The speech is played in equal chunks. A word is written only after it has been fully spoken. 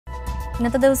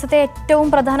ഇന്നത്തെ ദിവസത്തെ ഏറ്റവും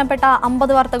പ്രധാനപ്പെട്ട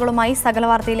 50 വാർത്തകളുമായി സകല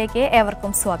വാർത്തയിലേക്ക്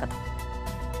ഏവർക്കും സ്വാഗതം.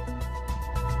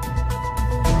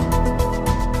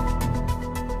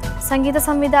 സംഗീത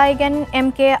സംവിധായകൻ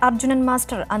MK അർജുനൻ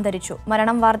മാസ്റ്റർ അന്തരിച്ചു.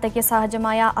 മരണം വാർദ്ധക്യ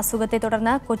സഹജമായ അസുഖത്തെ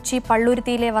തുടർന്ന് കൊച്ചി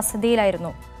പള്ളുരുത്തിയിലെ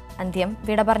വസതിയിലായിരുന്നു അന്ത്യം.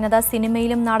 വിട പറഞ്ഞത്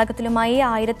സിനിമയിലും നാടകത്തിലുമായി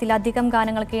 1000-ലധികം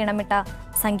ഗാനങ്ങൾക്ക് ഇണമിട്ട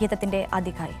സംഗീതത്തിന്റെ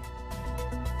അതികായി.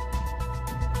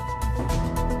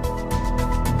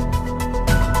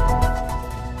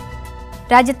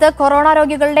 രാജ്യത്ത് കൊറോണ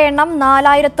രോഗികളുടെ എണ്ണം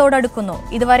 4000-തോടടുക്കുന്നു.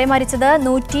 ഇതുവരെ മരിച്ചത്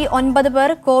 109 പേർ.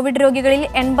 കോവിഡ് രോഗികളിൽ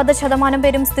 80%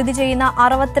 പേരും സ്ഥിതി ചെയ്യുന്ന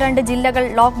 62 ജില്ലകൾ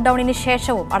ലോക്ക്ഡൌണിന്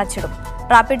ശേഷവും അടച്ചിടും.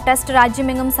 റാപ്പിഡ് ടെസ്റ്റ്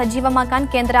രാജ്യമെങ്ങും സജീവമാക്കാൻ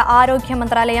കേന്ദ്ര ആരോഗ്യ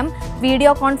മന്ത്രാലയം.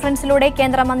 വീഡിയോ കോൺഫറൻസിലൂടെ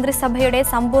കേന്ദ്ര മന്ത്രിസഭയുടെ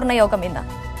സമ്പൂർണ്ണ യോഗം ഇന്ന്.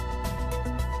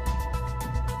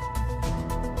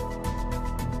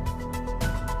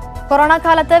 കൊറോണ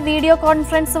കാലത്ത് വീഡിയോ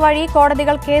കോൺഫറൻസ് വഴി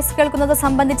കോടതികൾ കേസ് കേൾക്കുന്നത്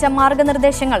സംബന്ധിച്ച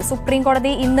മാർഗനിർദ്ദേശങ്ങൾ സുപ്രീം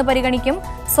കോടതി ഇന്ന് പരിഗണിക്കും.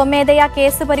 സ്വമേധയാ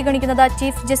കേസ് പരിഗണിക്കുന്നത്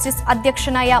ചീഫ് ജസ്റ്റിസ്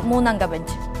അധ്യക്ഷനായ 3-അംഗ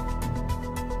ബെഞ്ച്.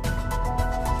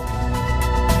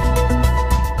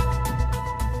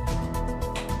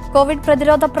 കോവിഡ്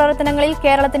പ്രതിരോധ പ്രവർത്തനങ്ങളിൽ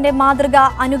കേരളത്തിന്റെ മാതൃക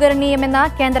അനുകരണീയമെന്ന്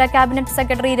കേന്ദ്ര cabinet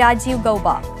secretary Rajeev Gauba.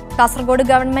 Kasaragod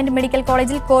government medical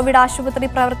കോളേജിൽ കോവിഡ് ആശുപത്രി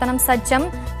പ്രവർത്തനം സജ്ജം.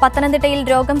 പത്തനംതിട്ടയിൽ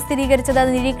രോഗം സ്ഥിരീകരിച്ചത്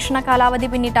നിരീക്ഷണ കാലാവധി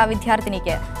പിന്നിട്ട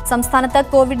വിദ്യാർത്ഥിനിക്ക്. സംസ്ഥാനത്ത്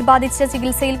കോവിഡ് ബാധിച്ച്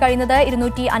ചികിത്സയിൽ കഴിയുന്നത്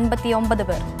 259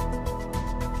 പേർ.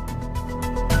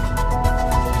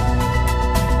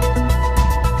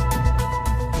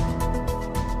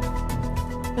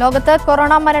 ലോകത്ത്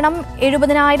കൊറോണ മരണം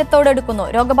 70,000-തോടടുക്കുന്നു.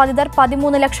 രോഗബാധിതർ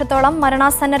 13 ലക്ഷത്തോളം.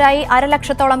 മരണാസന്നരായി 1.5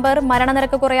 ലക്ഷത്തോളം പേർ.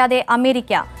 മരണനിരക്ക് കുറയാതെ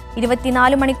അമേരിക്ക.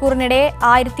 24 മണിക്കൂറിനിടെ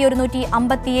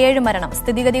 1157 മരണം.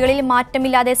 സ്ഥിതിഗതികളിൽ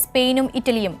മാറ്റമില്ലാതെ സ്പെയിനും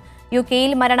ഇറ്റലിയും.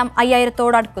 UK-യിൽ മരണം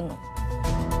 5000-തോടടുക്കുന്നു.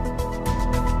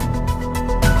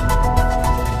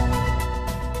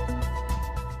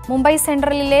 മുംബൈ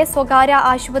സെൻട്രലിലെ സ്വകാര്യ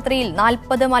ആശുപത്രിയിൽ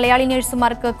 40 മലയാളി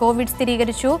നഴ്സുമാർക്ക് കോവിഡ്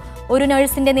സ്ഥിരീകരിച്ചു. ഒരു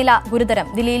നഴ്സിന്റെ നില ഗുരുതരം.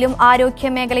 ദില്ലിയിലും ആരോഗ്യ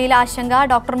മേഖലയിൽ ആശങ്ക.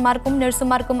 ഡോക്ടർമാർക്കും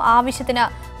നഴ്സുമാർക്കും ആവശ്യത്തിന്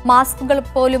മാസ്കുകൾ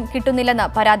പോലും കിട്ടുന്നില്ലെന്ന്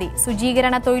പരാതി.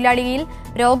 ശുചീകരണ തൊഴിലാളിയിൽ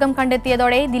രോഗം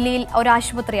കണ്ടെത്തിയതോടെ ദില്ലിയിൽ ഒരു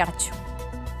ആശുപത്രി അടച്ചു.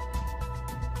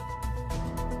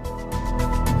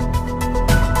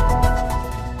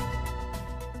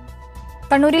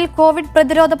 കണ്ണൂരിൽ കോവിഡ്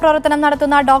പ്രതിരോധ പ്രവർത്തനം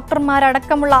നടത്തുന്ന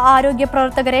ഡോക്ടർമാരടക്കമുള്ള ആരോഗ്യ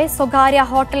പ്രവർത്തകരെ സ്വകാര്യ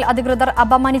ഹോട്ടൽ അധികൃതർ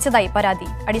അപമാനിച്ചതായി പരാതി.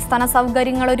 അടിസ്ഥാന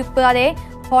സൗകര്യങ്ങളൊരുക്കാതെ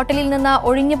ഹോട്ടലിൽ നിന്ന്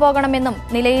ഒഴിഞ്ഞു പോകണമെന്നും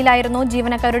നിലയിലായിരുന്നു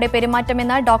ജീവനക്കാരുടെ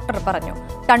പെരുമാറ്റമെന്ന് ഡോക്ടർ പറഞ്ഞു.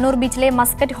 കണ്ണൂർ ബീച്ചിലെ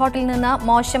മസ്കറ്റ് ഹോട്ടലിൽ നിന്ന്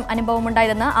മോശം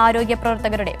അനുഭവമുണ്ടായതെന്ന് ആരോഗ്യ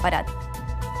പ്രവർത്തകരുടെ പരാതി.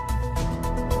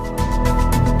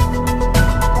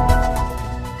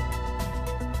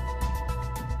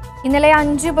 ഇന്നലെ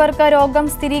 5 പേർക്ക് രോഗം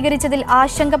സ്ഥിരീകരിച്ചതിൽ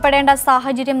ആശങ്കപ്പെടേണ്ട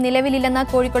സാഹചര്യം നിലവിലില്ലെന്ന്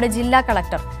കോഴിക്കോട് ജില്ലാ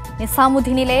കളക്ടർ.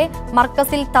 നിസാമുദ്ദീനിലെ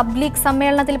മർക്കസിൽ തബ്ലീഗ്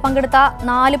സമ്മേളനത്തിൽ പങ്കെടുത്ത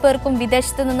 4 പേർക്കും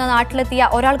വിദേശത്ത് നിന്ന് നാട്ടിലെത്തിയ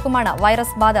ഒരാൾക്കുമാണ്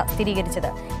വൈറസ് ബാധ സ്ഥിരീകരിച്ചത്.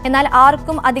 എന്നാൽ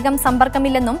ആർക്കും അധികം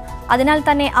സമ്പർക്കമില്ലെന്നും അതിനാൽ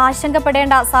തന്നെ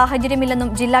ആശങ്കപ്പെടേണ്ട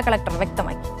സാഹചര്യമില്ലെന്നും ജില്ലാ കളക്ടർ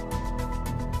വ്യക്തമാക്കി.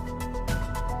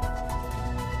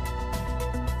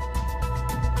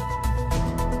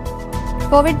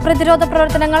 കോവിഡ് പ്രതിരോധ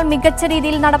പ്രവർത്തനങ്ങൾ മികച്ച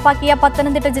രീതിയിൽ നടപ്പാക്കിയ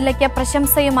പത്തനംതിട്ട ജില്ലയ്ക്ക്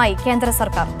പ്രശംസയുമായി കേന്ദ്ര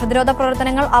സർക്കാർ. പ്രതിരോധ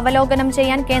പ്രവർത്തനങ്ങൾ അവലോകനം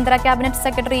ചെയ്യാൻ കേന്ദ്ര ക്യാബിനറ്റ്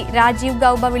സെക്രട്ടറി രാജീവ്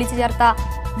ഗൌബ വിളിച്ചു ചേർത്ത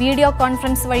വീഡിയോ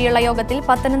കോൺഫറൻസ് വഴിയുള്ള യോഗത്തിൽ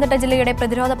പത്തനംതിട്ട ജില്ലയുടെ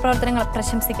പ്രതിരോധ പ്രവർത്തനങ്ങൾ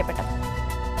പ്രശംസിക്കപ്പെട്ടു.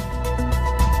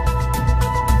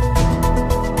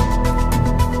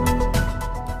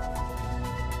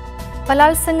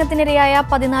 ബലാത്സംഗത്തിനിരയായ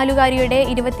 14-കാരിയുടെ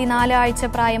 24 ആഴ്ച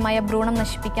പ്രായമായ ഭ്രൂണം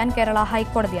നശിപ്പിക്കാൻ കേരള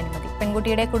ഹൈക്കോടതി അനുമതി.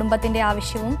 പെൺകുട്ടിയുടെ കുടുംബത്തിന്റെ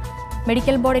ആവശ്യവും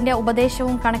മെഡിക്കൽ ബോർഡിന്റെ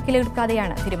ഉപദേശവും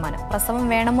കണക്കിലെടുക്കാതെയാണ് തീരുമാനം. പ്രസവം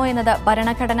വേണമോ എന്നത്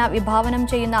ഭരണഘടന വിഭാവനം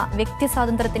ചെയ്യുന്ന വ്യക്തി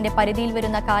സ്വാതന്ത്ര്യത്തിന്റെ പരിധിയിൽ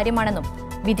വരുന്ന കാര്യമാണെന്നും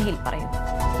വിധിയിൽ പറയുന്നു.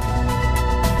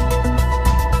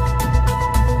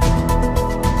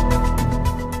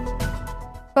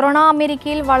 കൊറോണ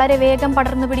അമേരിക്കയിൽ വളരെ വേഗം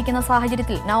പടർന്നു പിടിക്കുന്ന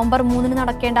സാഹചര്യത്തിൽ നവംബർ 3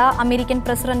 നടക്കേണ്ട അമേരിക്കൻ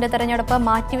പ്രസിഡന്റ് തെരഞ്ഞെടുപ്പ്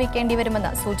മാറ്റിവെക്കേണ്ടി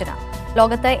വരുമെന്ന് സൂചന.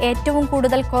 ലോകത്ത് ഏറ്റവും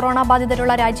കൂടുതൽ കൊറോണ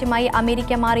ബാധിതരുള്ള രാജ്യമായി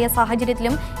അമേരിക്ക മാറിയ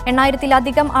സാഹചര്യത്തിലും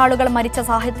 8000-ലധികം ആളുകൾ മരിച്ച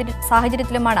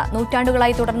സാഹചര്യത്തിലുമാണ്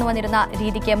നൂറ്റാണ്ടുകളായി തുടർന്നു വന്നിരുന്ന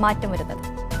രീതിക്ക് മാറ്റം വരുന്നത്.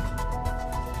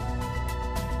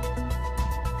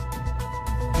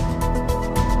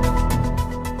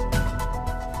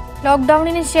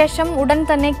 ലോക്ക്ഡൌണിന് ശേഷം ഉടൻ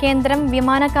തന്നെ കേന്ദ്രം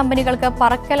വിമാന കമ്പനികൾക്ക്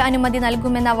പറക്കൽ അനുമതി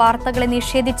നൽകുമെന്ന വാർത്തകളെ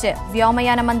നിഷേധിച്ച്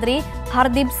വ്യോമയാന മന്ത്രി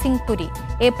ഹർദീപ് സിംഗ് പുരി.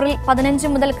 ഏപ്രിൽ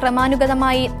 15 മുതൽ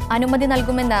ക്രമാനുഗതമായി അനുമതി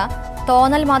നൽകുമെന്ന്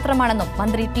തോന്നൽ മാത്രമാണെന്നും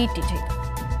മന്ത്രി ട്വീറ്റ് ചെയ്തു.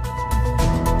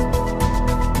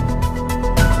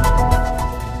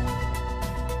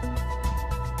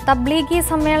 തബ്ലീഗി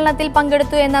സമ്മേളനത്തിൽ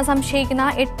പങ്കെടുത്തു എന്ന് സംശയിക്കുന്ന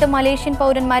 8 മലേഷ്യൻ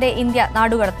പൗരന്മാരെ ഇന്ത്യ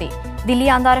നാടുകടത്തി. ദില്ലി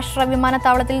അന്താരാഷ്ട്ര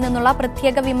വിമാനത്താവളത്തിൽ നിന്നുള്ള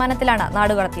പ്രത്യേക വിമാനത്തിലാണ്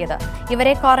നാടുകടത്തിയത്.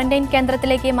 ഇവരെ ക്വാറന്റൈൻ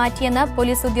കേന്ദ്രത്തിലേക്ക് മാറ്റിയെന്ന്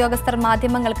പോലീസ് ഉദ്യോഗസ്ഥർ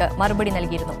മാധ്യമങ്ങൾക്ക് മറുപടി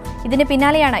നൽകിയിരുന്നു. ഇതിന്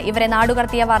പിന്നാലെയാണ് ഇവരെ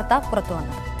നാടുകടത്തിയ വാർത്ത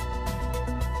പുറത്തുവന്നത്.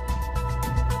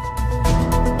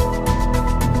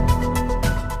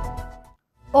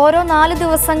 ഓരോ 4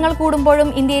 ദിവസങ്ങൾ കൂടുമ്പോഴും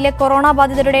ഇന്ത്യയിലെ കൊറോണ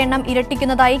ബാധിതരുടെ എണ്ണം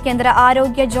ഇരട്ടിക്കുന്നതായി കേന്ദ്ര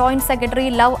ആരോഗ്യ ജോയിന്റ് സെക്രട്ടറി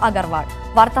ലവ് അഗർവാൾ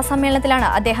വാർത്താസമ്മേളനത്തിലാണ്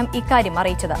അദ്ദേഹം ഇക്കാര്യം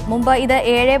അറിയിച്ചത്. മുമ്പ് ഇത്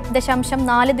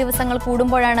 7.4 ദിവസങ്ങൾ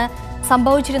കൂടുമ്പോഴാണ്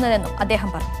സംഭവിച്ചിരുന്നതെന്നും അദ്ദേഹം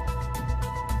പറഞ്ഞു.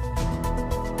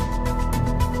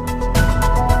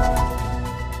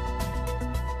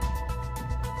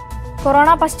 കൊറോണ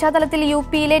പശ്ചാത്തലത്തിൽ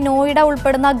യുപിയിലെ നോയിഡ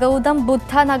ഉൾപ്പെടുന്ന ഗൗതം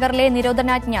ബുദ്ധ നഗറിലെ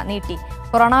നിരോധനാജ്ഞ നീട്ടി.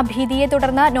 കൊറോണ ഭീതിയെ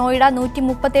തുടർന്ന് നോയിഡ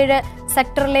 137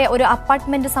 സെക്ടറിലെ ഒരു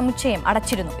അപ്പാർട്ട്മെന്റ് സമുച്ചയം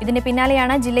അടച്ചിരുന്നു. ഇതിന്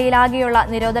പിന്നാലെയാണ് ജില്ലയിലാകെയുള്ള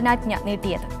നിരോധനാജ്ഞ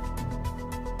നീട്ടിയത്.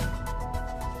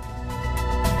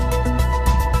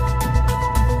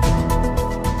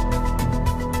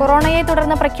 കൊറോണയെ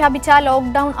തുടർന്ന് പ്രഖ്യാപിച്ച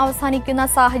ലോക്ഡൌൺ അവസാനിക്കുന്ന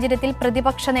സാഹചര്യത്തിൽ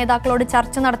പ്രതിപക്ഷ നേതാക്കളോട്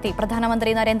ചർച്ച നടത്തി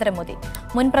പ്രധാനമന്ത്രി നരേന്ദ്രമോദി.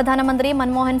 മുൻ പ്രധാനമന്ത്രി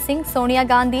മൻമോഹൻ സിംഗ്,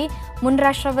 സോണിയാഗാന്ധി, മുൻ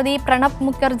രാഷ്ട്രപതി പ്രണബ്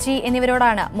മുഖർജി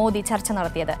എന്നിവരോടാണ് മോദി ചർച്ച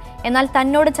നടത്തിയത്. എന്നാൽ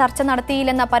തന്നോട് ചർച്ച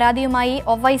നടത്തിയില്ലെന്ന പരാതിയുമായി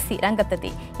ഒവൈസി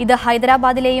രംഗത്തെത്തി. ഇത്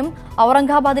ഹൈദരാബാദിലെയും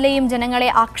ഔറംഗാബാദിലെയും ജനങ്ങളെ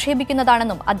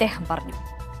ആക്ഷേപിക്കുന്നതാണെന്നും അദ്ദേഹം പറഞ്ഞു.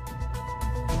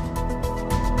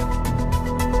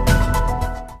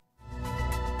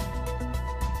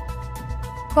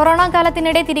 കൊറോണ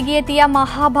കാലത്തിനിടെ തിരികെയെത്തിയ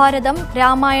മഹാഭാരതം,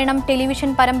 രാമായണം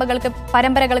ടെലിവിഷൻ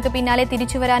പരമ്പരകൾക്ക് പിന്നാലെ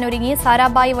തിരിച്ചുവരാനൊരുങ്ങി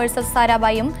സാരാഭായ് വേഴ്സസ്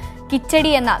സാരാഭായും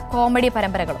കിച്ചടി എന്ന കോമഡി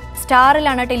പരമ്പരകളും.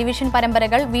 സ്റ്റാറിലാണ് ടെലിവിഷൻ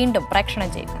പരമ്പരകൾ വീണ്ടും പ്രേക്ഷണം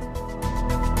ചെയ്യുക.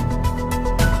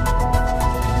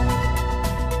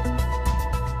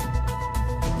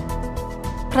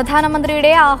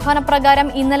 പ്രധാനമന്ത്രിയുടെ ആഹ്വാനപ്രകാരം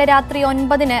ഇന്നലെ രാത്രി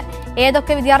 9-ന്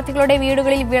ഏതൊക്കെ വിദ്യാർത്ഥികളുടെ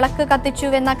വീടുകളിൽ വിളക്ക്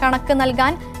കത്തിച്ചുവെന്ന കണക്ക്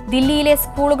നൽകാൻ ദില്ലിയിലെ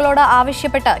സ്കൂളുകളോട്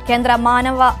ആവശ്യപ്പെട്ട് കേന്ദ്ര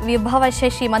മാനവ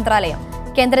വിഭവശേഷി മന്ത്രാലയം.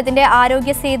 കേന്ദ്രത്തിന്റെ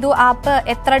ആരോഗ്യ സേതു ആപ്പ്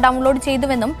എത്ര ഡൗൺലോഡ്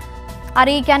ചെയ്തുവെന്നും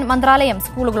അറിയിക്കാൻ മന്ത്രാലയം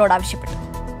സ്കൂളുകളോട് ആവശ്യപ്പെട്ടു.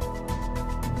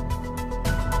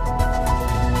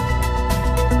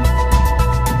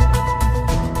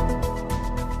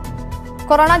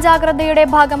 കൊറോണ ജാഗ്രതയുടെ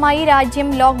ഭാഗമായി രാജ്യം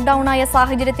ലോക്ക്ഡൌണായ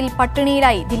സാഹചര്യത്തിൽ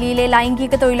പട്ടിണിയിലായി ദില്ലിയിലെ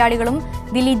ലൈംഗിക തൊഴിലാളികളും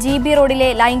ദില്ലി GB റോഡിലെ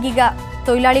ലൈംഗിക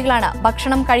തൊഴിലാളികളാണ്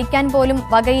ഭക്ഷണം കഴിക്കാൻ പോലും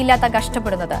വകയില്ലാത്ത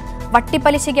കഷ്ടപ്പെടുന്നത്.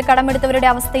 വട്ടിപ്പലിശയ്ക്ക് കടമെടുത്തവരുടെ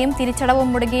അവസ്ഥയും തിരിച്ചടവും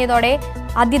മുടങ്ങിയതോടെ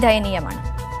അതിദയനീയമാണ്.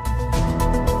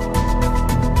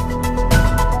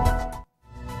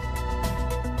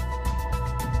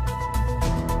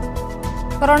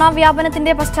 കൊറോണ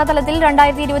വ്യാപനത്തിന്റെ പശ്ചാത്തലത്തിൽ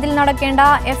 2020 നടക്കേണ്ട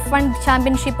F1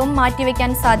 ചാമ്പ്യൻഷിപ്പും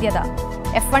മാറ്റിവെക്കാൻ സാധ്യത.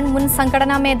 F1 മുൻ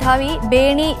സംഘടനാ മേധാവി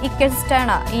ബേണി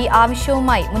ഇക്കസ്റ്റാണ് ഈ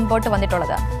ആവശ്യവുമായി മുൻപോട്ട്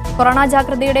വന്നിട്ടുള്ളത്. കൊറോണ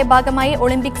ജാഗ്രതയുടെ ഭാഗമായി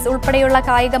ഒളിമ്പിക്സ് ഉൾപ്പെടെയുള്ള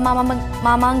കായിക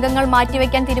മാമാങ്കങ്ങൾ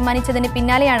മാറ്റിവെക്കാൻ തീരുമാനിച്ചതിന്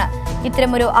പിന്നാലെയാണ്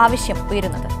ഇത്തരമൊരു ആവശ്യം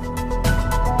ഉയരുന്നത്.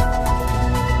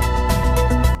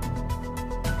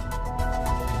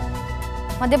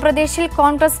 മധ്യപ്രദേശിൽ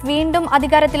കോൺഗ്രസ് വീണ്ടും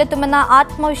അധികാരത്തിലെത്തുമെന്ന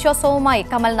ആത്മവിശ്വാസവുമായി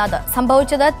കമൽനാഥ്.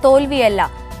 സംഭവിച്ചത് തോൽവിയല്ല,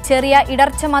 ചെറിയ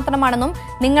ഇടർച്ച മാത്രമാണെന്നും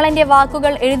നിങ്ങളെന്റെ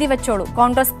വാക്കുകൾ എഴുതി വെച്ചോളൂ,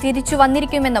 കോൺഗ്രസ് തിരിച്ചു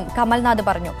വന്നിരിക്കുമെന്നും കമൽനാഥ്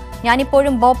പറഞ്ഞു.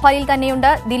 ഞാനിപ്പോഴും ഭോപ്പാലിൽ തന്നെയുണ്ട്,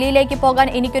 ദില്ലിയിലേക്ക് പോകാൻ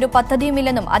എനിക്കൊരു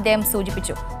പദ്ധതിയുമില്ലെന്നും അദ്ദേഹം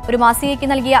സൂചിപ്പിച്ചു. ഒരു മാസികയ്ക്ക്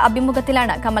നൽകിയ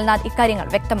അഭിമുഖത്തിലാണ് കമൽനാഥ് ഇക്കാര്യങ്ങൾ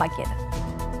വ്യക്തമാക്കിയത്.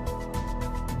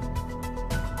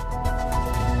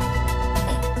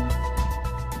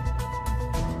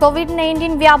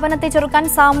 COVID-19 വ്യാപനത്തെ ചെറുക്കാൻ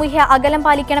സാമൂഹ്യ അകലം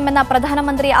പാലിക്കണമെന്ന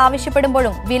പ്രധാനമന്ത്രി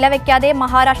ആവശ്യപ്പെടുമ്പോഴും വിലവെക്കാതെ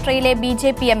മഹാരാഷ്ട്രയിലെ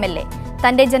BJP MLA.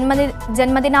 തന്റെ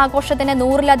ജന്മദിനാഘോഷത്തിന്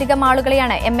 100-ലധികം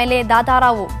ആളുകളെയാണ് MLA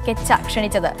ദാതാറാവു കെച്ച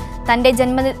ക്ഷണിച്ചത്. തന്റെ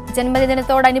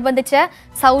ജന്മദിനത്തോടനുബന്ധിച്ച്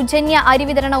സൗജന്യ അരി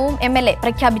വിതരണവും MLA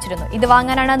പ്രഖ്യാപിച്ചിരുന്നു. ഇത്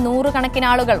വാങ്ങാനാണ് 100 കണക്കിന്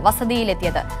ആളുകൾ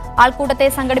വസതിയിലെത്തിയത്. ആൾക്കൂട്ടത്തെ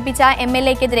സംഘടിപ്പിച്ച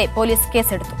MLAക്കെതിരെ പോലീസ്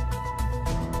കേസെടുത്തു.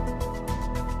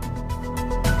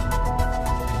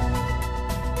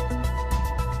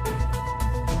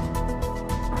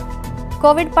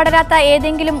 കോവിഡ് പടരാത്ത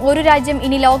ഏതെങ്കിലും ഒരു രാജ്യം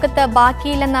ഇനി ലോകത്ത്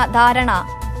ബാക്കിയില്ലെന്ന ധാരണ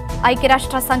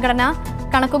ഐക്യരാഷ്ട്ര സംഘടന.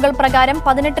 കണക്കുകൾ പ്രകാരം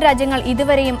 18 രാജ്യങ്ങൾ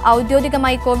ഇതുവരെയും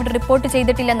ഔദ്യോഗികമായി കോവിഡ് റിപ്പോർട്ട്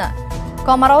ചെയ്തിട്ടില്ലെന്ന്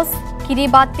Comoros,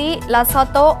 Kiribati,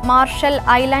 ലസോത്തോ, marshal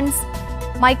islands,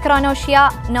 Micronesia,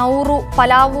 Nauru,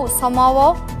 Palau, സമോവോ,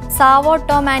 Sao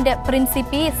Tome and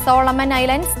പ്രിൻസിപ്പി, Solomon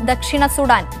islands, ദക്ഷിണ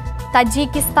സുഡാൻ,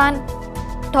 തജിക്കിസ്ഥാൻ,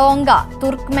 ടോങ്ക,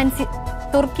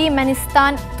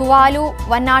 തുർക്കിമെനിസ്ഥാൻ, തുവാലു,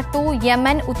 വനാട്ടു,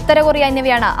 യമൻ, ഉത്തര കൊറിയ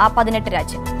എന്നിവയാണ് ആ 18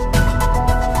 രാജ്യം.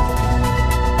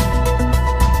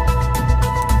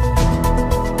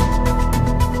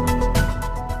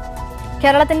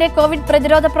 കേരളത്തിന്റെ കോവിഡ്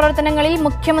പ്രതിരോധ പ്രവർത്തനങ്ങളിൽ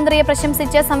മുഖ്യമന്ത്രിയെ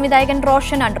പ്രശംസിച്ച് സംവിധായകൻ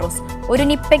റോഷൻ ആൻഡ്രൂസ്. ഒരു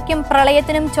നിപ്പയ്ക്കും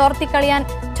പ്രളയത്തിനും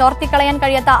ചോർത്തിക്കളയാൻ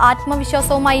കഴിയാത്ത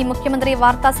ആത്മവിശ്വാസവുമായി മുഖ്യമന്ത്രി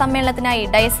വാർത്താ സമ്മേളനത്തിനായി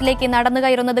ഡയസിലേക്ക് നടന്നു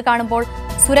കയറുന്നത് കാണുമ്പോൾ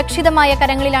സുരക്ഷിതമായ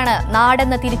കരങ്ങളിലാണ്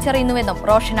നാടെന്ന് തിരിച്ചറിയുന്നുവെന്നും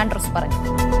റോഷൻ ആൻഡ്രൂസ് പറഞ്ഞു.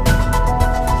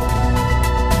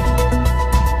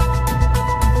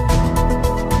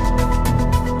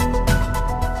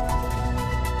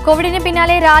 കോവിഡിന്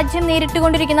പിന്നാലെ രാജ്യം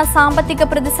നേരിട്ടുകൊണ്ടിരിക്കുന്ന സാമ്പത്തിക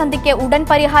പ്രതിസന്ധിക്ക് ഉടൻ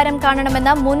പരിഹാരം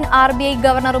കാണണമെന്ന് മുൻ RBI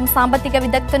ഗവർണറും സാമ്പത്തിക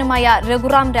വിദഗ്ധനുമായ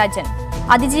രഘുറാം രാജൻ.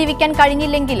 അതിജീവിക്കാൻ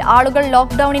കഴിഞ്ഞില്ലെങ്കിൽ ആളുകൾ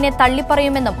ലോക്ഡൌണിനെ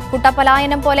തള്ളിപ്പറയുമെന്നും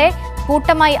കൂട്ടപലായനം പോലെ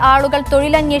കൂട്ടമായി ആളുകൾ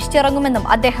തൊഴിലന്വേഷിച്ചിറങ്ങുമെന്നും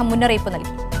അദ്ദേഹം മുന്നറിയിപ്പ്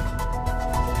നൽകി.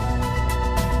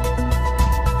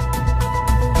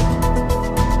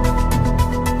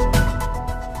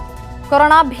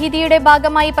 കൊറോണ ഭീതിയുടെ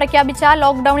ഭാഗമായി പ്രഖ്യാപിച്ച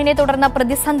ലോക്ഡൌണിനെ തുടർന്ന്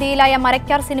പ്രതിസന്ധിയിലായ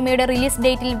മരക്കാർ സിനിമയുടെ റിലീസ്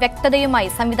ഡേറ്റിൽ വ്യക്തതയുമായി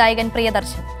സംവിധായകൻ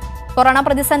പ്രിയദർശൻ. കൊറോണ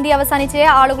പ്രതിസന്ധി അവസാനിച്ച്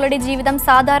ആളുകളുടെ ജീവിതം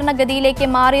സാധാരണഗതിയിലേക്ക്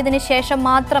മാറിയതിനു ശേഷം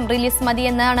മാത്രം റിലീസ്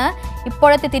മതിയെന്നാണ്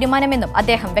ഇപ്പോഴത്തെ തീരുമാനമെന്നും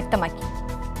അദ്ദേഹം വ്യക്തമാക്കി.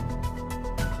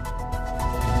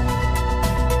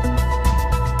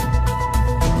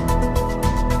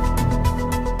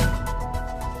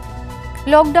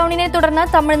 ലോക്ഡൌണിനെ തുടർന്ന്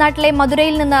തമിഴ്നാട്ടിലെ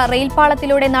മധുരയിൽ നിന്ന്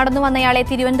റെയിൽപാളത്തിലൂടെ നടന്നുവന്നയാളെ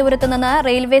തിരുവനന്തപുരത്ത് നിന്ന്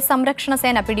റെയിൽവേ സംരക്ഷണ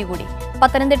സേന പിടികൂടി.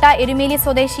 പത്തനംതിട്ട എരുമേലി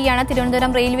സ്വദേശിയാണ്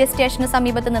തിരുവനന്തപുരം റെയിൽവേ സ്റ്റേഷന്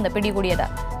സമീപത്ത് നിന്ന് പിടികൂടിയത്.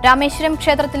 രാമേശ്വരം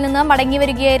ക്ഷേത്രത്തിൽ നിന്ന്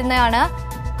മടങ്ങിവരികയായിരുന്നാണ്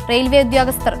റെയിൽവേ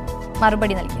ഉദ്യോഗസ്ഥർ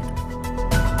മറുപടി നൽകിയത്.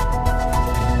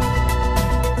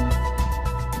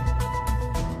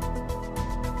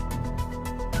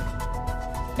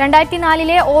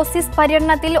 2004 ഓസീസ്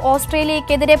പര്യടനത്തിൽ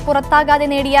ഓസ്ട്രേലിയക്കെതിരെ പുറത്താകാതെ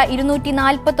നേടിയ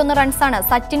 241 റൺസാണ്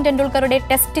സച്ചിൻ ടെണ്ടുൽക്കറുടെ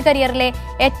ടെസ്റ്റ് കരിയറിലെ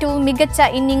ഏറ്റവും മികച്ച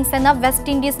ഇന്നിംഗ്സ് എന്ന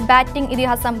വെസ്റ്റ് ഇൻഡീസ് ബാറ്റിംഗ്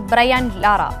ഇതിഹാസം ബ്രയാൻ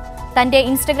ലാറ. തന്റെ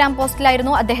ഇൻസ്റ്റഗ്രാം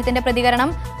പോസ്റ്റിലായിരുന്നു അദ്ദേഹത്തിന്റെ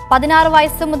പ്രതികരണം. 16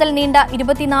 വയസ്സ് മുതൽ നീണ്ട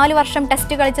 24 വർഷം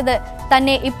ടെസ്റ്റ് കളിച്ചത്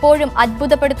തന്നെ ഇപ്പോഴും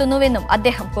അത്ഭുതപ്പെടുത്തുന്നുവെന്നും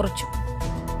അദ്ദേഹം കുറിച്ചു.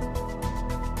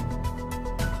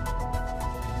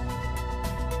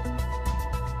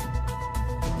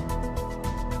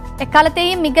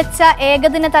 എക്കാലത്തെയും മികച്ച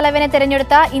ഏകദിന തലവനെ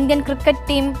തെരഞ്ഞെടുത്ത ഇന്ത്യൻ ക്രിക്കറ്റ്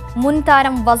ടീം മുൻ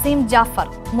താരം വസീം ജാഫർ.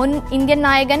 മുൻ ഇന്ത്യൻ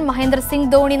നായകൻ മഹേന്ദ്ര സിംഗ്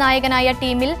ധോണി നായകനായ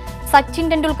ടീമിൽ സച്ചിൻ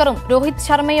ടെണ്ടുൽക്കറും രോഹിത്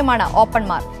ശർമ്മയുമാണ്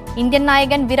ഓപ്പൺമാർ. ഇന്ത്യൻ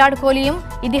നായകൻ വിരാട് കോഹ്ലിയും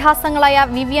ഇതിഹാസങ്ങളായ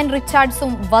വിവിയൻ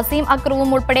റിച്ചാർഡ്സും വസീം അക്രവും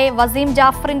ഉൾപ്പെടെ വസീം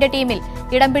ജാഫറിന്റെ ടീമിൽ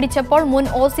ഇടം പിടിച്ചപ്പോൾ മുൻ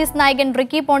ഓസീസ് നായകൻ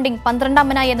റിക്കി പോണ്ടിംഗ്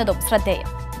 12ാമനായി എന്നതും ശ്രദ്ധേയം.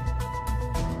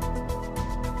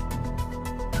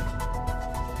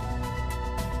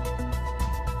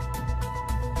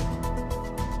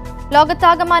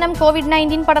 ലോകത്താകമാനം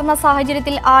കോവിഡ്-19 പടർന്ന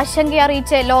സാഹചര്യത്തിൽ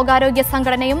ആശങ്കയറിയിച്ച് ലോകാരോഗ്യ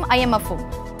സംഘടനയും IMF-ഉം.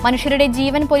 മനുഷ്യരുടെ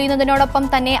ജീവൻ പൊലിയുന്നതിനോടൊപ്പം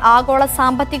തന്നെ ആഗോള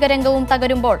സാമ്പത്തിക രംഗവും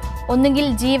തകരുമ്പോൾ ഒന്നുകിൽ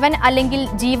ജീവൻ അല്ലെങ്കിൽ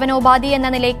ജീവനോപാധി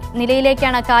എന്ന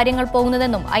നിലയിലേക്കാണ് കാര്യങ്ങൾ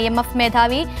പോകുന്നതെന്നും IMF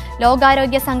മേധാവി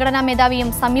ലോകാരോഗ്യ സംഘടനാ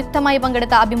മേധാവിയും സംയുക്തമായി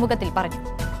പങ്കെടുത്ത അഭിമുഖത്തിൽ പറഞ്ഞു.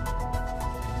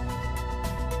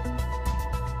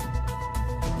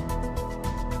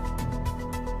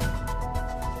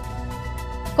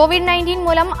 കോവിഡ്-19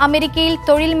 മൂലം അമേരിക്കയിൽ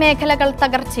തൊഴിൽ മേഖലകൾ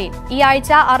തകർച്ചയിൽ. ഈ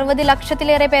ആഴ്ച 60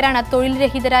 ലക്ഷത്തിലേറെ പേരാണ് തൊഴിൽ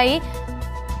രഹിതരായി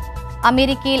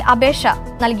അമേരിക്കയിൽ അപേക്ഷ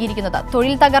നൽകിയിരിക്കുന്നത്.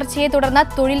 തൊഴിൽ തകർച്ചയെ തുടർന്ന്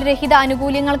തൊഴിൽ രഹിത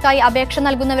ആനുകൂല്യങ്ങൾക്കായി അപേക്ഷ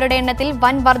നൽകുന്നവരുടെ എണ്ണത്തിൽ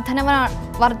വൻ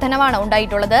വർധനവാണ്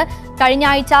ഉണ്ടായിട്ടുള്ളത്. കഴിഞ്ഞ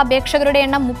ആഴ്ച അപേക്ഷകരുടെ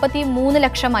എണ്ണം 33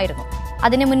 ലക്ഷമായിരുന്നു.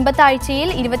 അതിന് മുൻപത്തെ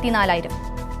ആഴ്ചയിൽ 24,000.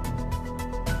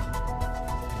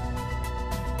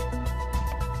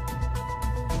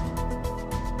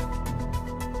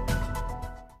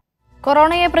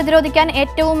 കൊറോണയെ പ്രതിരോധിക്കാൻ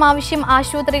ഏറ്റവും ആവശ്യം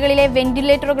ആശുപത്രികളിലെ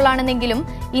വെന്റിലേറ്ററുകളാണെന്നെങ്കിലും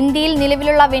ഇന്ത്യയിൽ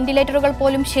നിലവിലുള്ള വെന്റിലേറ്ററുകൾ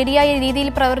പോലും ശരിയായ രീതിയിൽ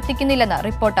പ്രവർത്തിക്കുന്നില്ലെന്ന്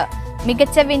റിപ്പോർട്ട്.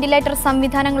 മികച്ച വെന്റിലേറ്റർ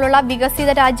സംവിധാനങ്ങളുള്ള വികസിത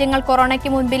രാജ്യങ്ങൾ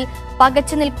കൊറോണയ്ക്ക് മുൻപിൽ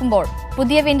പകച്ചു നിൽക്കുമ്പോൾ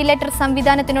പുതിയ വെന്റിലേറ്റർ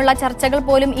സംവിധാനത്തിനുള്ള ചർച്ചകൾ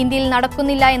പോലും ഇന്ത്യയിൽ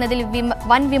നടക്കുന്നില്ല എന്നതിൽ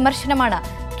വൻ വിമർശനമാണ്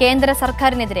കേന്ദ്ര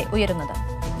സർക്കാരിനെതിരെ ഉയരുന്നത്.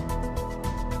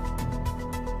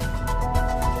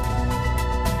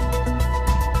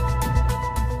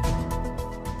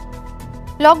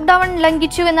 ലോക്ഡൌൺ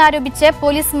ലംഘിച്ചുവെന്നാരോപിച്ച്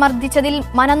പോലീസ് മർദ്ദിച്ചതിൽ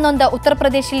മനംനൊന്ത്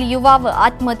ഉത്തർപ്രദേശിൽ യുവാവ്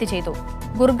ആത്മഹത്യ ചെയ്തു.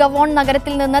 ഗുർഗവോൺ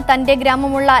നഗരത്തിൽ നിന്ന് തന്റെ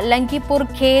ഗ്രാമമുള്ള ലങ്കിപൂർ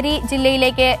ഖേരി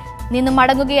ജില്ലയിലേക്ക് നിന്ന്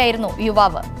മടങ്ങുകയായിരുന്നു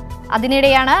യുവാവ്.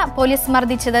 അതിനിടെയാണ് പോലീസ്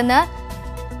മർദ്ദിച്ചതെന്ന്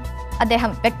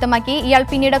അദ്ദേഹം വ്യക്തമാക്കി. ഇയാൾ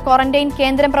പിന്നീട് ക്വാറന്റൈൻ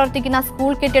കേന്ദ്രം പ്രവർത്തിക്കുന്ന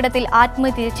സ്കൂൾ കെട്ടിടത്തിൽ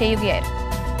ആത്മഹത്യ ചെയ്യുകയായിരുന്നു.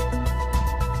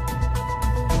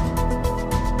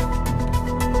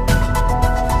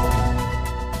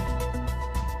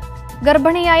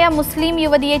 ഗർഭിണിയായ മുസ്ലിം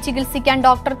യുവതിയെ ചികിത്സിക്കാൻ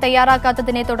ഡോക്ടർ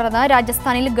തയ്യാറാക്കാത്തതിനെ തുടർന്ന്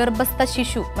രാജസ്ഥാനിൽ ഗർഭസ്ഥ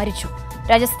ശിശു മരിച്ചു.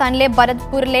 രാജസ്ഥാനിലെ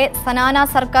ഭരത്പൂരിലെ സനാന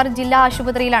സർക്കാർ ജില്ലാ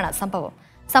ആശുപത്രിയിലാണ്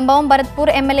സംഭവം ഭരത്പൂർ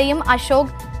MLAയും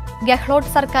അശോക്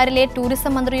ഗെഹ്ലോട്ട് സർക്കാരിലെ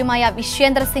ടൂറിസം മന്ത്രിയുമായ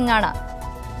വിശ്വേന്ദ്ര സിംഗ് ആണ്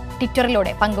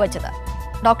ട്വിറ്ററിലൂടെ പങ്കുവച്ചത്.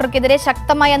 ഡോക്ടർക്കെതിരെ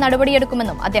ശക്തമായ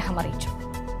നടപടിയെടുക്കുമെന്നും അദ്ദേഹം അറിയിച്ചു.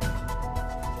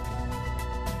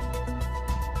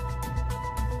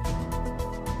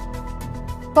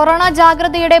 കൊറോണ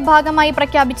ജാഗ്രതയുടെ ഭാഗമായി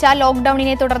പ്രഖ്യാപിച്ച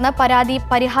ലോക്ഡൌണിനെ തുടർന്ന്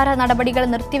പരിഹാര നടപടികൾ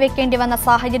നിർത്തിവെക്കേണ്ടി വന്ന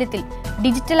സാഹചര്യത്തിൽ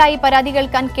ഡിജിറ്റലായി പരാതി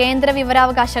കേൾക്കാൻ കേന്ദ്ര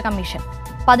വിവരാവകാശ കമ്മീഷൻ.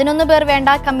 11 പേർ വേണ്ട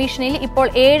കമ്മീഷനിൽ ഇപ്പോൾ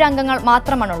 7 അംഗങ്ങൾ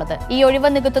മാത്രമാണുള്ളത്. ഈ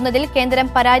ഒഴിവ് നികത്തുന്നതിൽ കേന്ദ്രം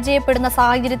പരാജയപ്പെടുന്ന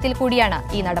സാഹചര്യത്തിൽ കൂടിയാണ്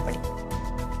ഈ നടപടി.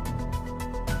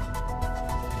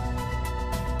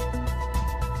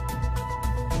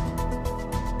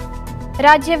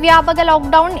 രാജ്യവ്യാപക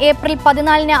ലോക്ഡൌൺ ഏപ്രിൽ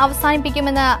 14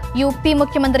 അവസാനിപ്പിക്കുമെന്ന് UP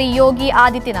മുഖ്യമന്ത്രി യോഗി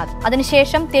ആദിത്യനാഥ്.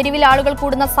 അതിനുശേഷം തെരുവിൽ ആളുകൾ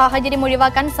കൂടുന്ന സാഹചര്യം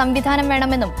ഒഴിവാക്കാൻ സംവിധാനം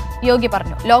വേണമെന്നും യോഗി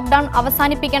പറഞ്ഞു. ലോക്ഡൌൺ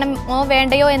അവസാനിപ്പിക്കണമോ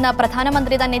വേണ്ടയോ എന്ന്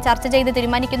പ്രധാനമന്ത്രി തന്നെ ചർച്ച ചെയ്ത്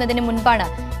തീരുമാനിക്കുന്നതിന് മുൻപാണ്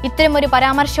ഇത്തരമൊരു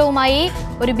പരാമർശവുമായി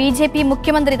ഒരു BJP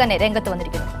മുഖ്യമന്ത്രി തന്നെ രംഗത്ത്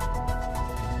വന്നിരിക്കുന്നത്.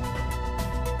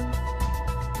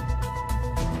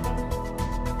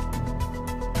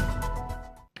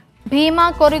 ഭീമ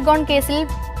കൊറിഗോൺ കേസിൽ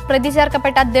പ്രതി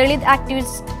ചേർക്കപ്പെട്ട ദളിത്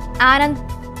ആക്ടിവിസ്റ്റ് ആനന്ദ്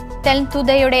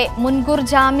തെൽതുദയുടെ മുൻകൂർ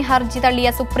ജാമ്യ ഹർജി തള്ളിയ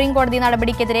സുപ്രീം കോടതി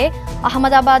നടപടിക്കെതിരെ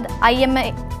അഹമ്മദാബാദ്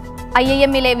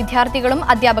IIM-ലെ വിദ്യാർത്ഥികളും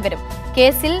അധ്യാപകരും.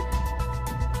 കേസിൽ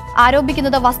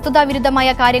ആരോപിക്കുന്നത്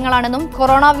വസ്തുതാവിരുദ്ധമായ കാര്യങ്ങളാണെന്നും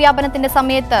കൊറോണ വ്യാപനത്തിന്റെ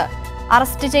സമയത്ത്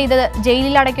അറസ്റ്റ് ചെയ്ത്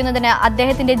ജയിലിൽ അടയ്ക്കുന്നതിന്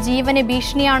അദ്ദേഹത്തിന്റെ ജീവന്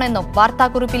ഭീഷണിയാണെന്നും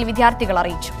വാർത്താക്കുറിപ്പിൽ വിദ്യാർത്ഥികൾ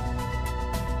അറിയിച്ചു.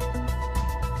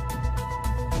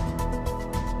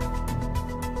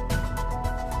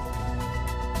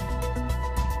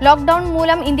 ലോക്ഡൌൺ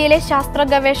മൂലം ഇന്ത്യയിലെ ശാസ്ത്ര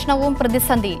ഗവേഷണവും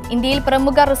പ്രതിസന്ധിയിൽ. ഇന്ത്യയിൽ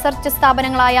പ്രമുഖ റിസർച്ച്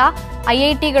സ്ഥാപനങ്ങളായ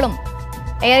IIT-കളും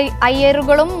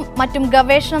IIR-കളും മറ്റും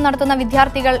ഗവേഷണം നടത്തുന്ന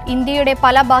വിദ്യാർത്ഥികൾ ഇന്ത്യയുടെ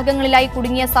പല ഭാഗങ്ങളിലായി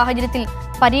കുടുങ്ങിയ സാഹചര്യത്തിൽ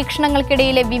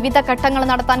പരീക്ഷണങ്ങൾക്കിടയിലെ വിവിധ ഘട്ടങ്ങൾ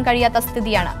നടത്താൻ കഴിയാത്ത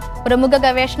സ്ഥിതിയാണ്. പ്രമുഖ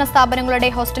ഗവേഷണ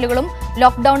സ്ഥാപനങ്ങളുടെ ഹോസ്റ്റലുകളും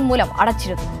ലോക്ഡൌൺ മൂലം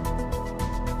അടച്ചിരുന്നു.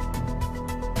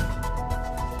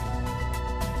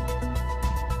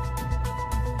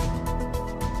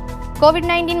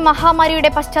 COVID-19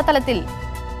 മഹാമാരിയുടെ പശ്ചാത്തലത്തിൽ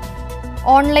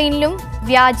ഓൺലൈനിലും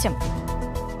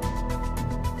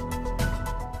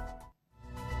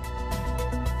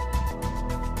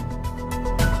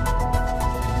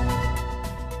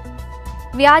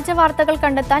വ്യാജ വാർത്തകൾ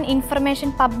കണ്ടെത്താൻ ഇൻഫർമേഷൻ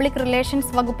പബ്ലിക്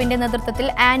റിലേഷൻസ് വകുപ്പിന്റെ നേതൃത്വത്തിൽ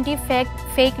ആന്റി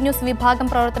ഫേക്ക് ന്യൂസ് വിഭാഗം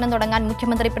പ്രവർത്തനം തുടങ്ങാൻ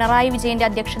മുഖ്യമന്ത്രി പിണറായി വിജയന്റെ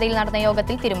അധ്യക്ഷതയിൽ നടന്ന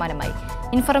യോഗത്തിൽ തീരുമാനമായി.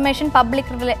 ഇൻഫർമേഷൻ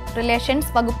പബ്ലിക്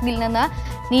റിലേഷൻസ് വകുപ്പിൽ നിന്ന്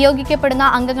നിയോഗിക്കപ്പെടുന്ന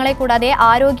അംഗങ്ങളെ കൂടാതെ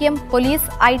ആരോഗ്യം, പോലീസ്,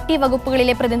 IT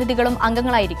വകുപ്പുകളിലെ പ്രതിനിധികളും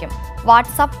അംഗങ്ങളായിരിക്കും.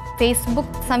 വാട്സാപ്പ്,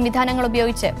 ഫേസ്ബുക്ക് സംവിധാനങ്ങൾ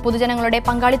ഉപയോഗിച്ച് പൊതുജനങ്ങളുടെ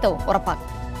പങ്കാളിത്തവും ഉറപ്പാക്കും.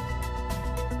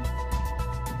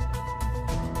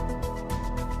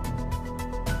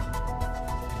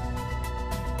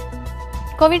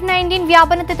 COVID-19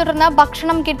 വ്യാപനത്തെ തുടർന്ന്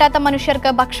ഭക്ഷണം കിട്ടാത്ത മനുഷ്യർക്ക്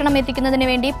ഭക്ഷണം എത്തിക്കുന്നതിന്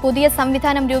വേണ്ടി പുതിയ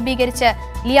സംവിധാനം രൂപീകരിച്ച്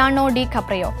ലിയാനോ ഡി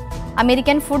കപ്രിയോ.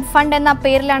 അമേരിക്കൻ ഫുഡ് ഫണ്ട് എന്ന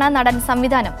പേരിലാണ് നടൻ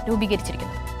സംവിധാനം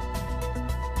രൂപീകരിച്ചിരിക്കുന്നത്.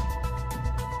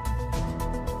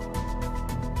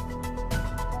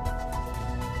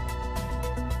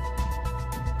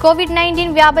 COVID-19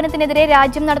 വ്യാപനത്തിനെതിരെ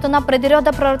രാജ്യം നടത്തുന്ന പ്രതിരോധ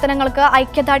പ്രവർത്തനങ്ങൾക്ക്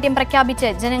ഐക്യദാർഢ്യം പ്രഖ്യാപിച്ച്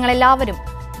ജനങ്ങളെല്ലാവരും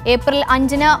ഏപ്രിൽ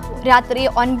 5-ന് രാത്രി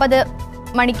 9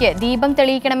 മണിക്ക് ദീപം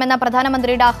തെളിയിക്കണമെന്ന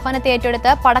പ്രധാനമന്ത്രിയുടെ ആഹ്വാനത്തെ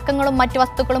ഏറ്റെടുത്ത് പടക്കങ്ങളും മറ്റു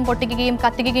വസ്തുക്കളും പൊട്ടിക്കുകയും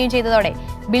കത്തിക്കുകയും ചെയ്തതോടെ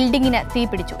ബിൽഡിംഗിന്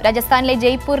തീപിടിച്ചു. രാജസ്ഥാനിലെ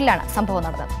ജയ്പൂരിലാണ് സംഭവം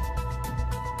നടന്നത്.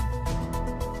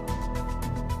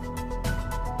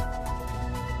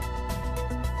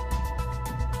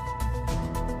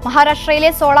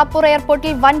 മഹാരാഷ്ട്രയിലെ സോളാപൂർ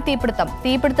എയർപോർട്ടിൽ വൻ തീപിടുത്തം.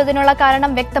 തീപിടുത്തത്തിനുള്ള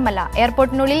കാരണം വ്യക്തമല്ല.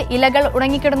 എയർപോർട്ടിനുള്ളിൽ ഇലകൾ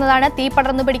ഉണങ്ങിക്കിടന്നതാണ് തീ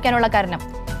പടർന്നു പിടിക്കാനുള്ള കാരണം.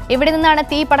 എവിടെ നിന്നാണ്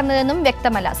തീ പടർന്നതെന്നും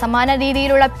വ്യക്തമല്ല. സമാന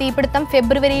രീതിയിലുള്ള തീപിടുത്തം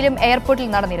ഫെബ്രുവരിയിലും എയർപോർട്ടിൽ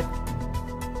നടന്നിരുന്നു.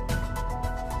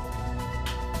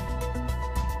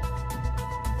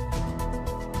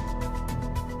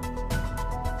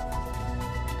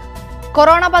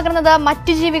 കൊറോണ പകർന്നത്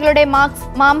മറ്റു ജീവികളുടെ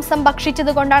മാംസം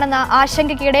ഭക്ഷിച്ചതുകൊണ്ടാണെന്ന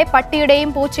ആശങ്കയ്ക്കിടെ പട്ടിയുടെയും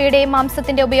പൂച്ചയുടെയും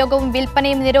മാംസത്തിന്റെ ഉപയോഗവും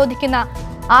വിൽപ്പനയും നിരോധിക്കുന്ന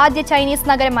ആദ്യ ചൈനീസ്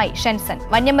നഗരമായി ഷെൻസൺ.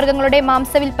 വന്യമൃഗങ്ങളുടെ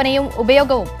മാംസവിൽപ്പനയും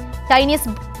ഉപയോഗവും ചൈനീസ്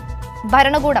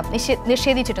ഭരണകൂടം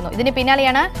നിഷേധിച്ചിരുന്നു. ഇതിന്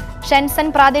പിന്നാലെയാണ് ഷെൻസൺ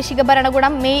പ്രാദേശിക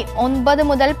ഭരണകൂടം മെയ് 9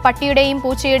 മുതൽ പട്ടിയുടെയും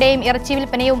പൂച്ചയുടെയും ഇറച്ചി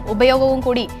വിൽപ്പനയും ഉപയോഗവും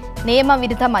കൂടി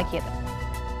നിയമവിരുദ്ധമാക്കിയത്.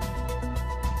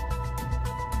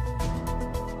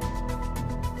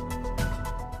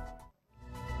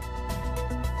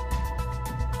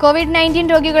 COVID-19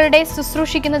 രോഗികളുടെ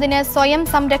ശുശ്രൂഷിക്കുന്നതിന് സ്വയം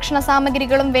സംരക്ഷണ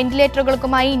സാമഗ്രികളും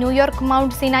വെന്റിലേറ്ററുകൾക്കുമായി ന്യൂയോർക്ക്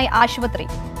മൗണ്ട് സിനായ് ആശുപത്രി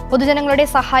പൊതുജനങ്ങളുടെ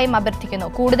സഹായം അഭ്യർത്ഥിക്കുന്നു.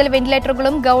 കൂടുതൽ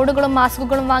വെന്റിലേറ്ററുകളും ഗൗണുകളും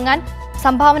മാസ്കുകളും വാങ്ങാൻ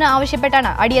സംഭാവന ആവശ്യപ്പെട്ടാണ്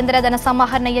അടിയന്തര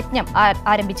ധനസമാഹരണ യജ്ഞം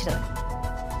ആരംഭിച്ചത്.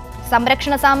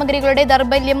 സംരക്ഷണ സാമഗ്രികളുടെ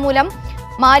ദൗർബല്യം മൂലം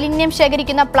മാലിന്യം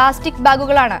ശേഖരിക്കുന്ന പ്ലാസ്റ്റിക്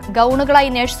ബാഗുകളാണ്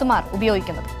ഗൗണുകളായി നഴ്സുമാർ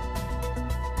ഉപയോഗിക്കുന്നത്.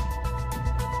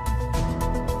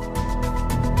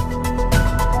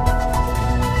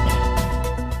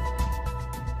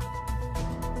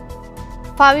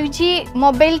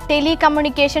 മൊബൈൽ ടെലി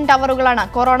കമ്മ്യൂണിക്കേഷൻ ടവറുകളാണ്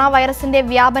കൊറോണ വൈറസിന്റെ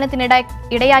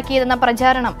വ്യാപനത്തിനിടയാക്കിയതെന്ന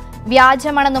പ്രചാരണം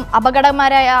വ്യാജമാണെന്നും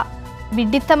അപകടകരമായ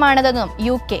വിഡിത്തമാണിതെന്നും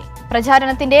UK.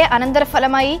 പ്രചാരണത്തിന്റെ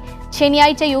അനന്തരഫലമായി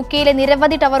ശനിയാഴ്ച UKയിലെ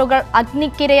നിരവധി ടവറുകൾ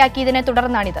അഗ്നിക്കിരയാക്കിയതിനെ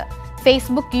തുടർന്നാണിത്.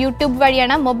 ഫേസ്ബുക്ക്, യൂട്യൂബ്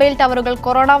വഴിയാണ് മൊബൈൽ ടവറുകൾ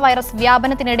കൊറോണ വൈറസ്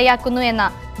വ്യാപനത്തിനിടയാക്കുന്നു എന്ന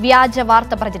വ്യാജ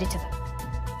വാർത്ത പ്രചരിച്ചത്.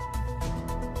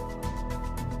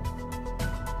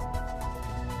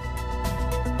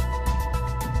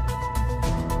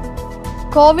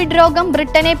 കോവിഡ് രോഗം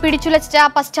ബ്രിട്ടനെ പിടിച്ചുലച്ച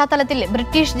പശ്ചാത്തലത്തിൽ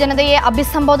ബ്രിട്ടീഷ് ജനതയെ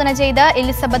അഭിസംബോധന ചെയ്ത്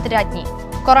എലിസബത്ത് രാജ്ഞി.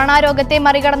 കൊറോണ രോഗത്തെ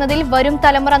മറികടന്നതിൽ വരും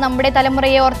തലമുറ നമ്മുടെ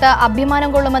തലമുറയെ ഓർത്ത് അഭിമാനം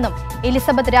കൊള്ളുമെന്നും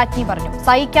എലിസബത്ത് രാജ്ഞി പറഞ്ഞു.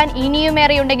 സഹിക്കാൻ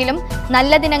ഇനിയുമേറെയുണ്ടെങ്കിലും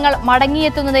നല്ല ദിനങ്ങൾ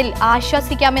മടങ്ങിയെത്തുന്നതിൽ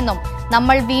ആശ്വസിക്കാമെന്നും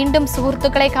നമ്മൾ വീണ്ടും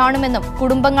സുഹൃത്തുക്കളെ കാണുമെന്നും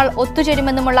കുടുംബങ്ങൾ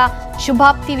ഒത്തുചേരുമെന്നുമുള്ള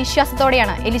ശുഭാപ്തി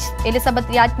വിശ്വാസത്തോടെയാണ്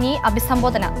എലിസബത്ത് രാജ്ഞി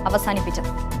അഭിസംബോധന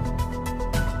അവസാനിപ്പിച്ചത്.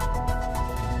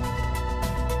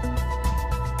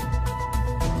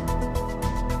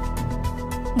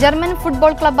 ജർമ്മൻ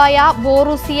ഫുട്ബോൾ ക്ലബായ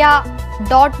ബോറൂസിയ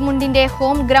ഡോട്ട്മുണ്ടിന്റെ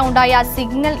ഹോം ഗ്രൗണ്ടായ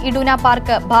സിഗ്നൽ ഇഡുന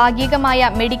പാർക്ക് ഭാഗികമായ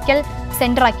മെഡിക്കൽ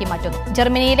സെന്ററാക്കി മാറ്റുന്നു.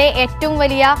 ജർമ്മനിയിലെ ഏറ്റവും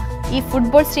വലിയ ഈ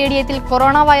ഫുട്ബോൾ സ്റ്റേഡിയത്തിൽ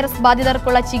കൊറോണ വൈറസ്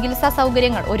ബാധിതർക്കുള്ള ചികിത്സാ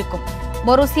സൗകര്യങ്ങൾ ഒരുക്കും.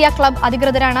 ബൊറൂസിയ ക്ലബ്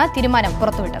അധികൃതരാണ് തീരുമാനം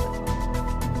പുറത്തുവിട്ടത്.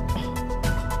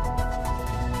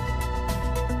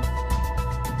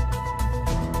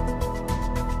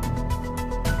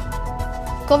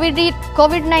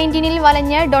 കോവിഡ്-19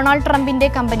 വലഞ്ഞ് ഡൊണാൾഡ് ട്രംപിന്റെ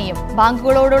കമ്പനിയും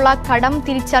ബാങ്കുകളോടുള്ള കടം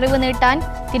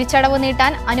തിരിച്ചടവ്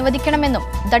നീട്ടാൻ അനുവദിക്കണമെന്നും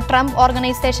ദ ട്രംപ്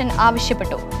ഓർഗനൈസേഷൻ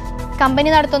ആവശ്യപ്പെട്ടു. കമ്പനി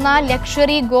നടത്തുന്ന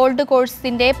ലക്ഷറി ഗോൾഡ്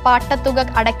കോഴ്സിന്റെ പാട്ടത്തുക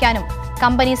അടയ്ക്കാനും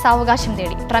കമ്പനി സാവകാശം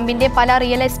തേടി. ട്രംപിന്റെ പല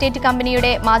റിയൽ എസ്റ്റേറ്റ്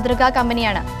കമ്പനിയുടെ മാതൃകാ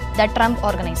കമ്പനിയാണ് ദ ട്രംപ്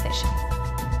ഓർഗനൈസേഷൻ.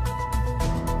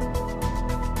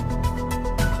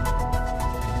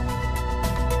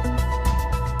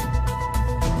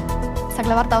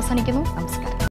 സകല വാർത്ത അവസാനിക്കുന്നു.